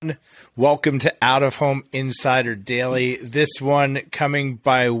Welcome to Out of Home Insider Daily. This one coming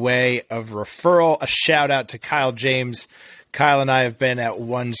by way of referral. A shout out to Kyle James. Kyle and I have been at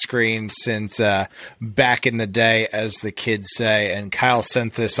one screen since back in the day, as the kids say. And Kyle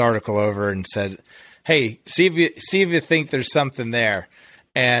sent this article over and said, "Hey, see if you think there's something there."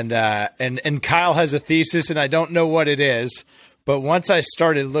 And Kyle has a thesis, and I don't know what it is. But once I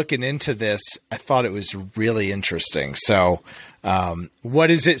started looking into this, I thought it was really interesting. So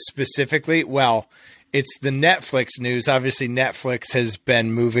what is it specifically? Well, it's the Netflix news. Obviously, Netflix has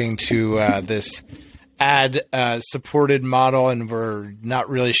been moving to this ad-supported model, and we're not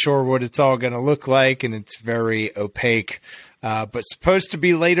really sure what it's all going to look like, and it's very opaque, but supposed to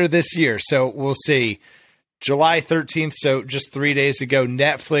be later this year. So we'll see. July 13th, so just 3 days ago,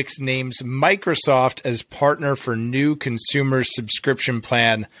 Netflix names Microsoft as partner for new consumer subscription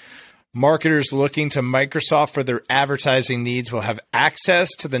plan. Marketers looking to Microsoft for their advertising needs will have access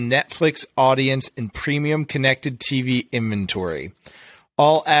to the Netflix audience and premium connected TV inventory.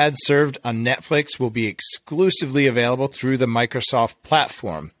 All ads served on Netflix will be exclusively available through the Microsoft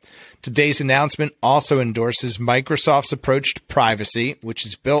platform. Today's announcement also endorses Microsoft's approach to privacy, which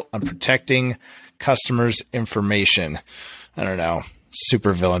is built on protecting customers' information. I don't know,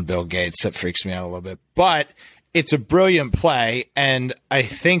 supervillain Bill Gates, that freaks me out a little bit. But it's a brilliant play, and I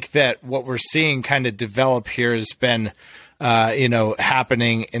think that what we're seeing kind of develop here has been,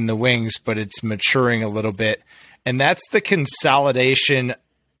 happening in the wings, but it's maturing a little bit. And that's the consolidation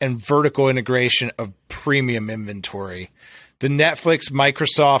and vertical integration of premium inventory. The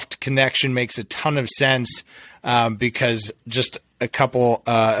Netflix-Microsoft connection makes a ton of sense because just a couple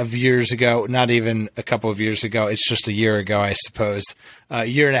of years ago, not even a couple of years ago, it's just a year ago, I suppose, a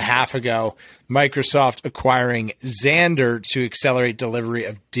year and a half ago, Microsoft acquiring Xandr to accelerate delivery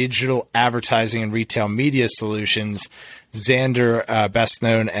of digital advertising and retail media solutions. Xandr, best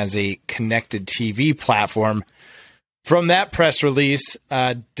known as a connected TV platform. From that press release,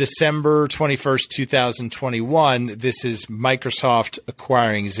 December 21st, 2021, this is Microsoft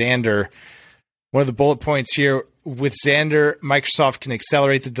acquiring Xandr. One of the bullet points here, with Xandr, Microsoft can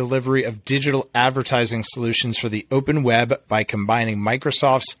accelerate the delivery of digital advertising solutions for the open web by combining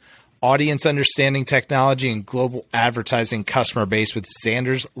Microsoft's audience understanding technology and global advertising customer base with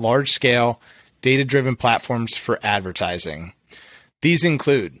Xandr's large-scale, data-driven platforms for advertising. These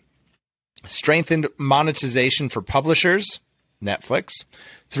include strengthened monetization for publishers, Netflix,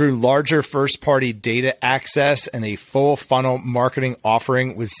 through larger first-party data access and a full-funnel marketing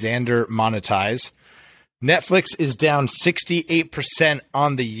offering with Xandr Monetize. Netflix is down 68%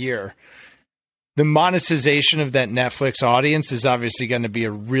 on the year. The monetization of that Netflix audience is obviously going to be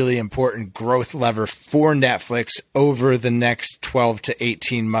a really important growth lever for Netflix over the next 12 to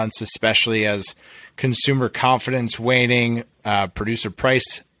 18 months, especially as consumer confidence waning, producer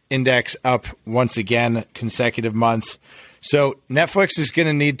price index up once again, consecutive months. So Netflix is going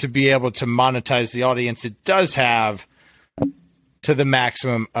to need to be able to monetize the audience it does have to the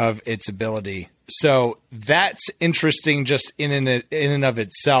maximum of its ability. So that's interesting just in and of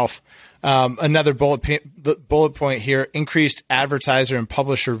itself. Another bullet point here, increased advertiser and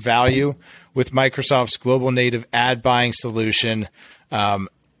publisher value with Microsoft's global native ad buying solution.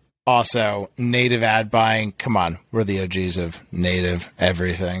 Also, native ad buying. Come on, we're the OGs of native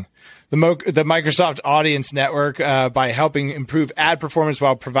everything. The Microsoft Audience Network by helping improve ad performance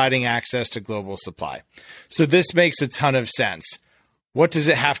while providing access to global supply. So this makes a ton of sense. What does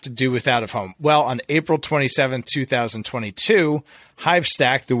it have to do with out of home? Well, on April 27, 2022,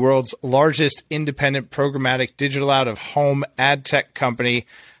 Hivestack, the world's largest independent programmatic digital out of home ad tech company,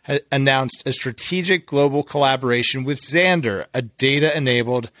 announced a strategic global collaboration with Xandr, a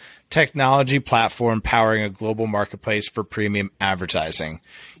data-enabled technology platform powering a global marketplace for premium advertising.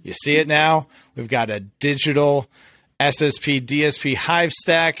 You see it now. We've got a digital SSP, DSP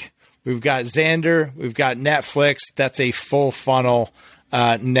Hivestack. We've got Xandr. We've got Netflix. That's a full funnel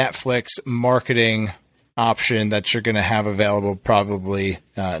Netflix marketing option that you're going to have available probably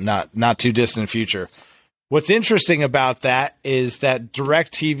not too distant future. What's interesting about that is that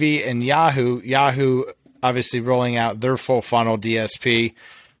DIRECTV and Yahoo obviously rolling out their full funnel DSP.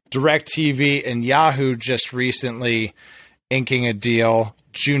 DIRECTV and Yahoo just recently inking a deal.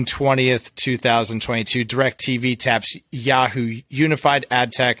 June 20th, 2022, DIRECTV taps Yahoo Unified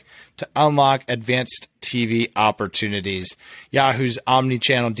Ad Tech to unlock advanced TV opportunities. Yahoo's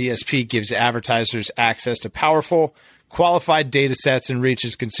omni-channel DSP gives advertisers access to powerful, qualified data sets and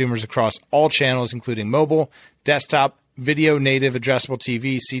reaches consumers across all channels, including mobile, desktop, video, native, addressable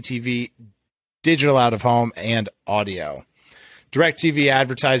TV, CTV, digital out of home, and audio. DIRECTV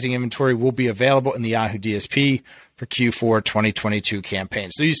advertising inventory will be available in the Yahoo DSP for Q4 2022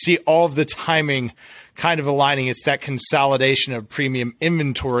 campaign. So you see all of the timing kind of aligning. It's that consolidation of premium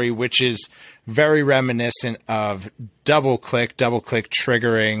inventory, which is very reminiscent of DoubleClick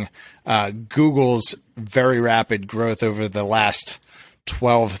triggering Google's very rapid growth over the last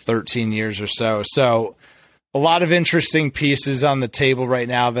 12, 13 years or so. So a lot of interesting pieces on the table right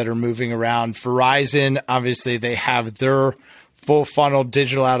now that are moving around. Verizon, obviously, they have their full funnel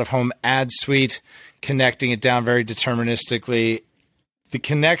digital out-of-home ad suite, connecting it down very deterministically. The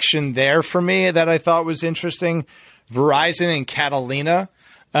connection there for me that I thought was interesting, Verizon and Catalina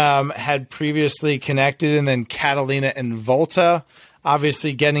had previously connected, and then Catalina and Volta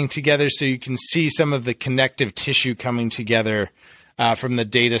obviously getting together, so you can see some of the connective tissue coming together from the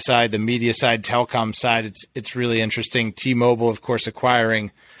data side, the media side, telecom side. It's really interesting. T-Mobile, of course,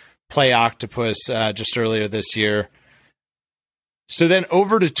 acquiring Play Octopus just earlier this year. So then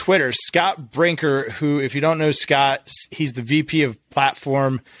over to Twitter, Scott Brinker, who, if you don't know Scott, he's the VP of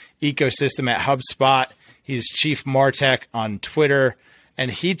Platform Ecosystem at HubSpot. He's Chief MarTech on Twitter. And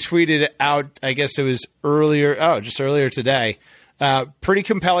he tweeted out, I guess it was just earlier today, pretty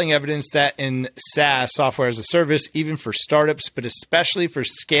compelling evidence that in SaaS, software as a service, even for startups, but especially for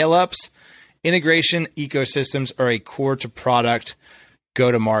scale-ups, integration ecosystems are a core to product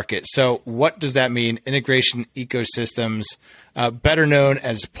go-to-market. So what does that mean? Integration ecosystems, better known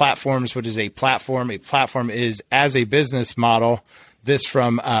as platforms. What is a platform? A platform is, as a business model, this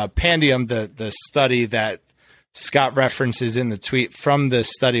from Pandium, the study that Scott references in the tweet from the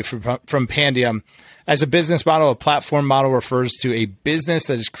study from Pandium. As a business model, a platform model refers to a business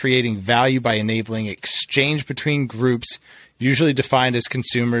that is creating value by enabling exchange between groups, usually defined as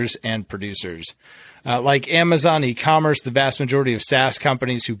consumers and producers. Like Amazon e-commerce, the vast majority of SaaS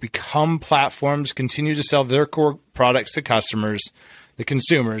companies who become platforms continue to sell their core products to customers, the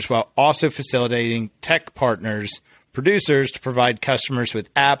consumers, while also facilitating tech partners, producers, to provide customers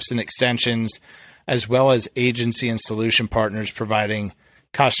with apps and extensions, as well as agency and solution partners providing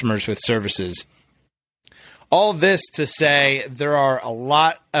customers with services. All this to say there are a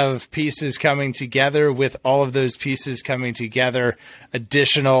lot of pieces coming together. With all of those pieces coming together,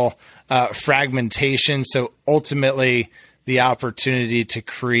 additional fragmentation. So ultimately, the opportunity to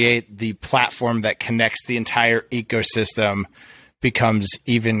create the platform that connects the entire ecosystem becomes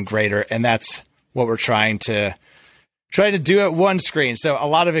even greater. And that's what we're trying to do at One Screen. So a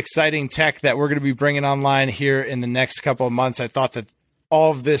lot of exciting tech that we're going to be bringing online here in the next couple of months. I thought that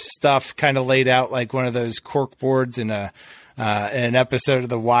all of this stuff kind of laid out like one of those cork boards in an episode of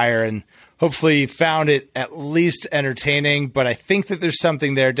The Wire, and hopefully you found it at least entertaining. But I think that there's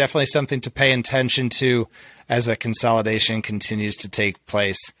something there, definitely something to pay attention to as a consolidation continues to take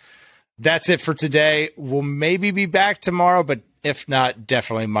place. That's it for today. We'll maybe be back tomorrow, but if not,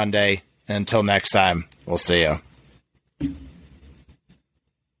 definitely Monday. And until next time, we'll see you.